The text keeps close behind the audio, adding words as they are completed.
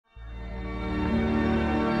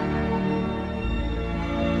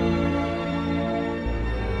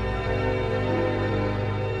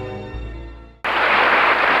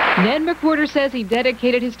Ned McWherter says he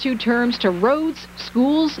dedicated his 2 terms to roads,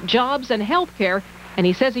 schools, jobs, and health care, and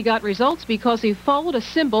he says he got results because he followed a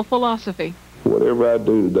simple philosophy. Whatever I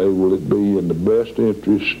do today, will it be in the best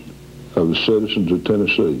interest of the citizens of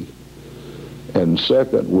Tennessee? And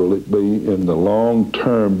second, will it be in the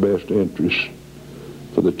long-term best interest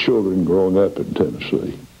for the children growing up in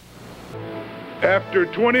Tennessee? After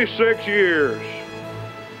 26 years,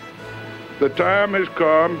 the time has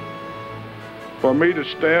come for me to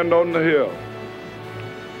stand on the Hill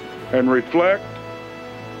and reflect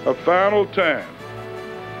a final time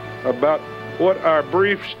about what our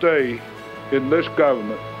brief stay in this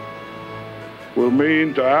government will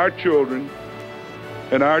mean to our children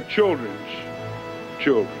and our children's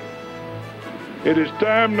children. It is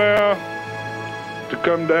time now to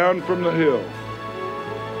come down from the Hill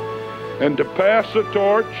and to pass the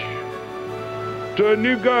torch to a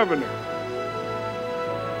new governor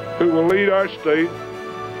who will lead our state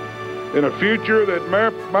in a future that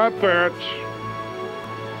my parents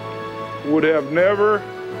would have never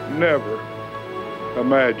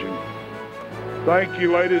imagined. Thank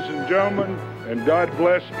you, ladies and gentlemen, and God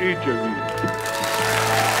bless each of you.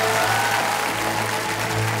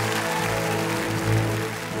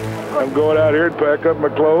 I'm going out here to pack up my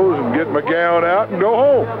clothes and get my gown out and go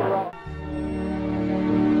home.